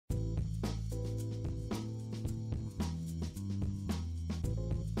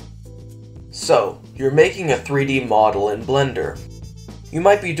So, you're making a 3D model in Blender. You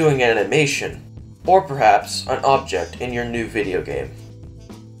might be doing an animation, or perhaps an object in your new video game.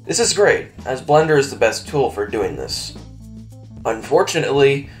 This is great, as Blender is the best tool for doing this.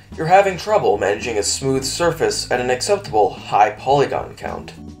 Unfortunately, you're having trouble managing a smooth surface at an acceptable high polygon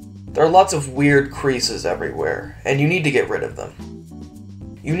count. There are lots of weird creases everywhere, and you need to get rid of them.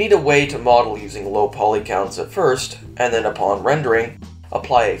 You need a way to model using low poly counts at first, and then upon rendering,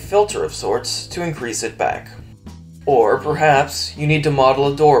 apply a filter of sorts to increase it back. Or perhaps you need to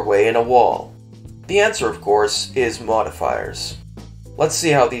model a doorway in a wall. The answer, of course, is modifiers. Let's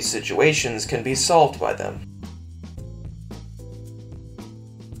see how these situations can be solved by them.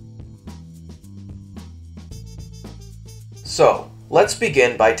 So, let's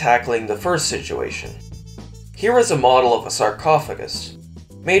begin by tackling the first situation. Here is a model of a sarcophagus,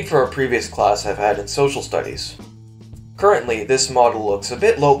 made for a previous class I've had in social studies. Currently, this model looks a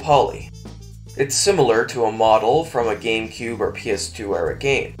bit low poly. It's similar to a model from a GameCube or PS2 era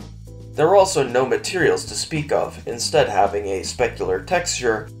game. There are also no materials to speak of, instead having a specular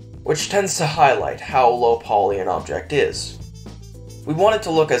texture, which tends to highlight how low poly an object is. We want it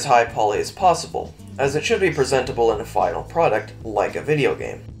to look as high poly as possible, as it should be presentable in a final product, like a video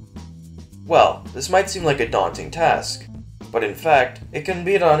game. Well, this might seem like a daunting task, but in fact, it can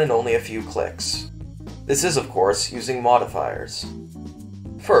be done in only a few clicks. This is, of course, using modifiers.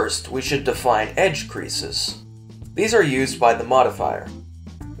 First, we should define edge creases. These are used by the modifier.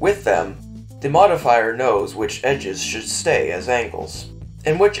 With them, the modifier knows which edges should stay as angles,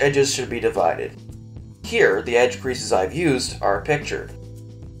 and which edges should be divided. Here, the edge creases I've used are pictured.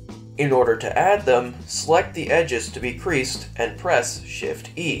 In order to add them, select the edges to be creased and press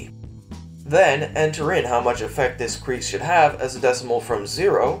Shift-E. Then, enter in how much effect this crease should have as a decimal from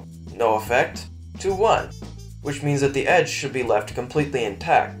 0, no effect, to 1, which means that the edge should be left completely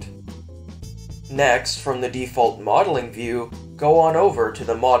intact. Next, from the default modeling view, go on over to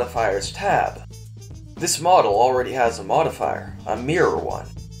the Modifiers tab. This model already has a modifier, a mirror one,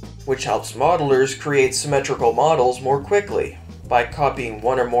 which helps modelers create symmetrical models more quickly by copying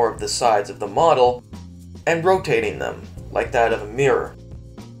one or more of the sides of the model and rotating them, like that of a mirror.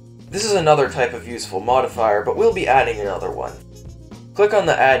 This is another type of useful modifier, but we'll be adding another one. Click on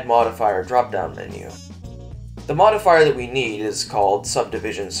the Add Modifier drop-down menu. The modifier that we need is called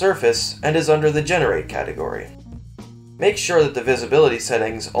Subdivision Surface and is under the Generate category. Make sure that the visibility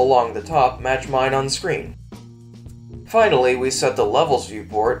settings along the top match mine on screen. Finally, we set the Levels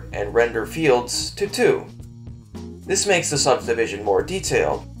viewport and Render Fields to 2. This makes the subdivision more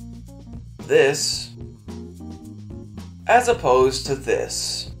detailed. This, as opposed to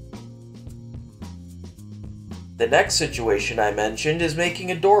this. The next situation I mentioned is making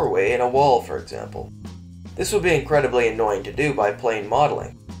a doorway in a wall, for example. This would be incredibly annoying to do by plain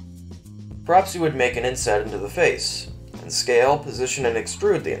modeling. Perhaps you would make an inset into the face, and scale, position, and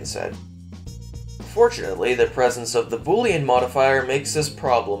extrude the inset. Fortunately, the presence of the Boolean modifier makes this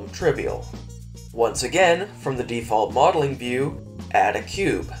problem trivial. Once again, from the default modeling view, add a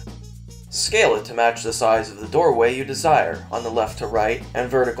cube. Scale it to match the size of the doorway you desire on the left to right and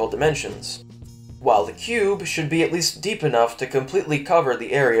vertical dimensions, while the cube should be at least deep enough to completely cover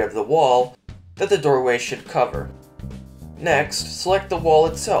the area of the wall that the doorway should cover. Next, select the wall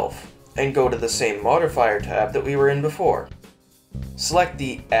itself, and go to the same modifier tab that we were in before. Select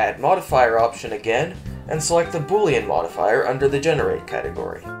the Add Modifier option again, and select the Boolean modifier under the Generate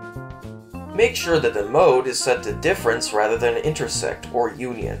category. Make sure that the mode is set to Difference rather than Intersect or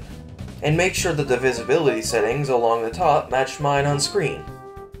Union, and make sure that the visibility settings along the top match mine on screen.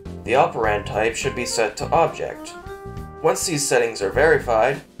 The operand type should be set to Object. Once these settings are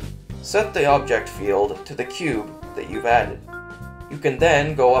verified, set the Object field to the cube that you've added. You can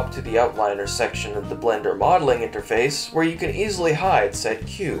then go up to the Outliner section of the Blender modeling interface where you can easily hide said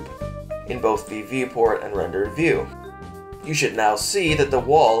cube in both the viewport and rendered view. You should now see that the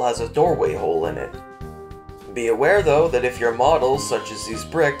wall has a doorway hole in it. Be aware though that if your models, such as these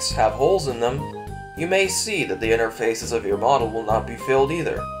bricks, have holes in them, you may see that the inner faces of your model will not be filled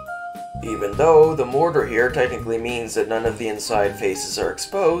either. Even though the mortar here technically means that none of the inside faces are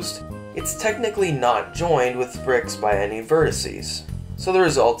exposed, it's technically not joined with bricks by any vertices, so the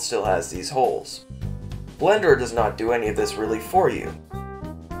result still has these holes. Blender does not do any of this really for you.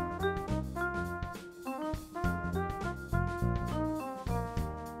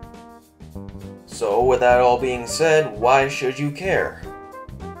 So with that all being said, why should you care?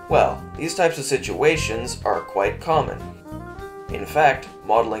 Well, these types of situations are quite common. In fact,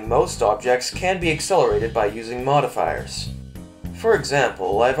 modeling most objects can be accelerated by using modifiers. For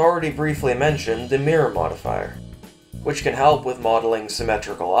example, I've already briefly mentioned the mirror modifier. which can help with modeling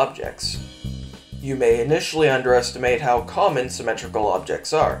symmetrical objects. You may initially underestimate how common symmetrical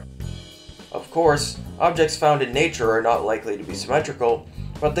objects are. Of course, objects found in nature are not likely to be symmetrical,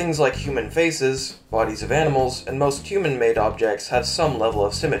 but things like human faces, bodies of animals, and most human-made objects have some level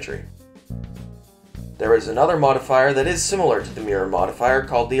of symmetry. There is another modifier that is similar to the mirror modifier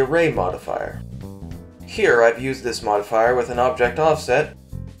called the array modifier. Here I've used this modifier with an object offset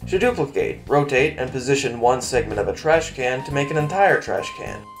to duplicate, rotate, and position one segment of a trash can to make an entire trash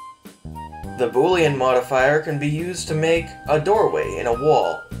can. The Boolean modifier can be used to make a doorway in a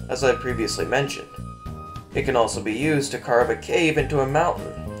wall, as I previously mentioned. It can also be used to carve a cave into a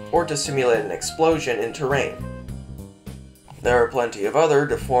mountain, or to simulate an explosion in terrain. There are plenty of other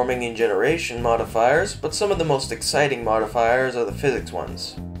deforming and generation modifiers, but some of the most exciting modifiers are the physics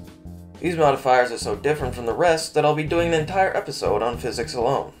ones. These modifiers are so different from the rest that I'll be doing an entire episode on physics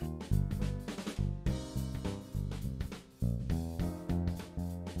alone.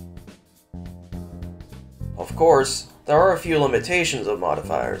 Of course, there are a few limitations of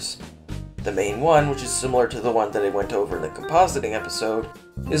modifiers. The main one, which is similar to the one that I went over in the compositing episode,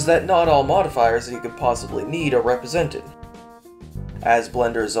 is that not all modifiers that you could possibly need are represented. As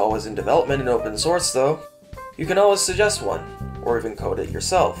Blender is always in development and open source though, you can always suggest one, or even code it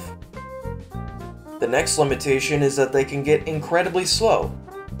yourself. The next limitation is that they can get incredibly slow.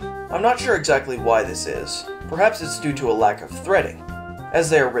 I'm not sure exactly why this is. Perhaps it's due to a lack of threading, as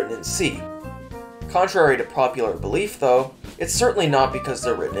they are written in C. Contrary to popular belief though, it's certainly not because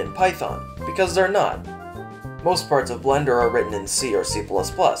they're written in Python, because they're not. Most parts of Blender are written in C or C++.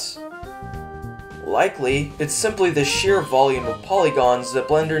 Likely, it's simply the sheer volume of polygons that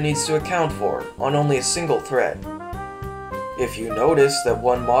Blender needs to account for on only a single thread. If you notice that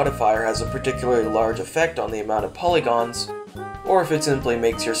one modifier has a particularly large effect on the amount of polygons, or if it simply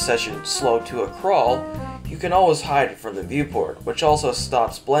makes your session slow to a crawl, you can always hide it from the viewport, which also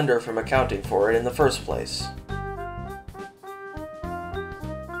stops Blender from accounting for it in the first place.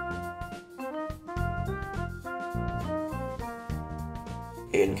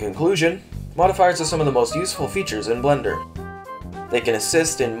 In conclusion, modifiers are some of the most useful features in Blender. They can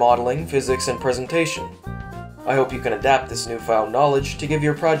assist in modeling, physics, and presentation. I hope you can adapt this newfound knowledge to give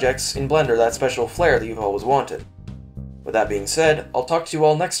your projects in Blender that special flair that you've always wanted. With that being said, I'll talk to you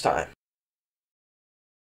all next time.